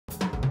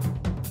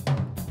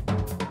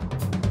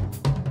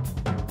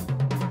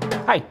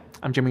Hi,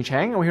 I'm Jimmy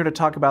Chang, and we're here to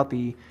talk about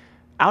the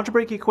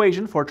algebraic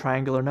equation for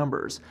triangular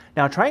numbers.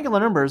 Now, triangular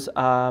numbers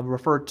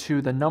refer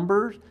to the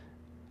number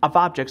of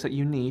objects that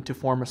you need to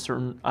form a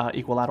certain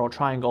equilateral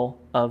triangle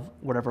of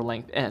whatever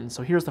length n.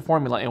 So here's the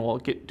formula, and we'll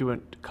do a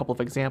couple of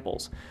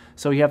examples.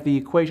 So you have the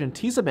equation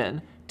t sub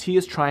n. T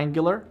is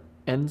triangular,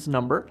 n's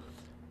number,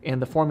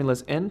 and the formula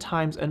is n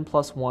times n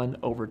plus 1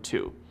 over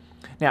 2.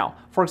 Now,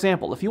 for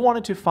example, if you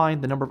wanted to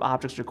find the number of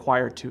objects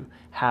required to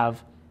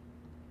have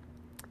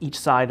each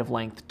side of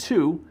length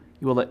 2,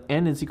 you will let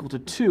n is equal to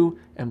 2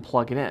 and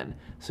plug it in.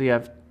 So you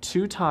have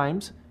 2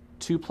 times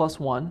 2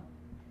 plus 1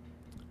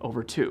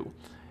 over 2.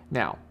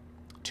 Now,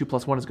 2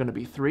 plus 1 is going to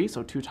be 3,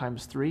 so 2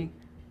 times 3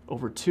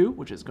 over 2,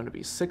 which is going to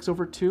be 6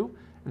 over 2,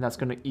 and that's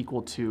going to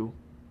equal to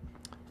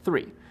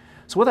 3.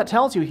 So what that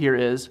tells you here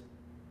is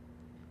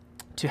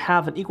to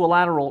have an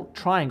equilateral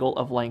triangle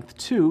of length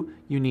 2,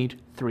 you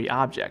need 3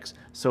 objects.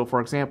 So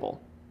for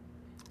example,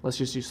 let's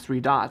just use 3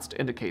 dots to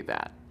indicate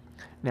that.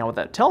 Now what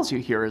that tells you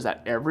here is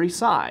that every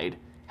side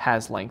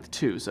has length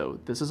 2. So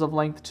this is of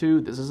length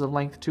 2, this is of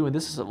length 2, and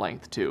this is of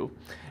length 2.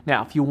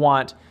 Now if you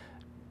want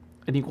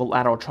an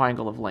equilateral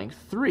triangle of length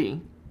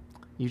 3,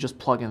 you just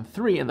plug in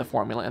 3 in the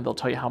formula and they'll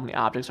tell you how many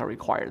objects are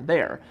required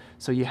there.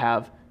 So you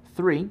have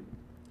 3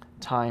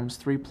 times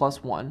 3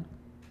 plus 1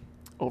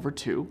 over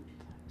 2.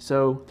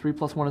 So 3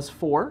 plus 1 is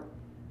 4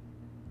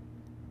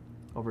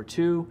 over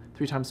 2.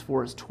 3 times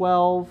 4 is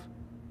 12.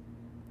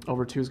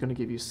 Over 2 is going to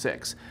give you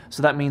 6.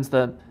 So that means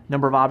the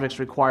number of objects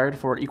required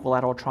for an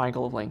equilateral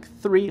triangle of length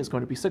 3 is going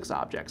to be 6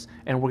 objects.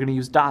 And we're going to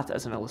use dots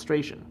as an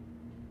illustration.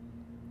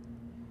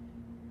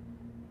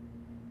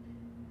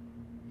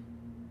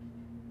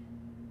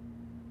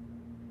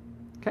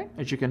 Okay,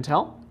 as you can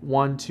tell,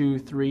 1, 2,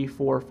 3,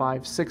 4,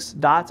 5, 6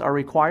 dots are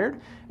required.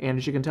 And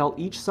as you can tell,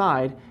 each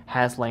side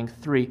has length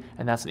 3,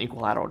 and that's an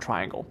equilateral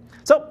triangle.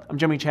 So I'm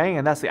Jimmy Chang,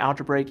 and that's the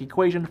algebraic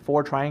equation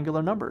for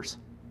triangular numbers.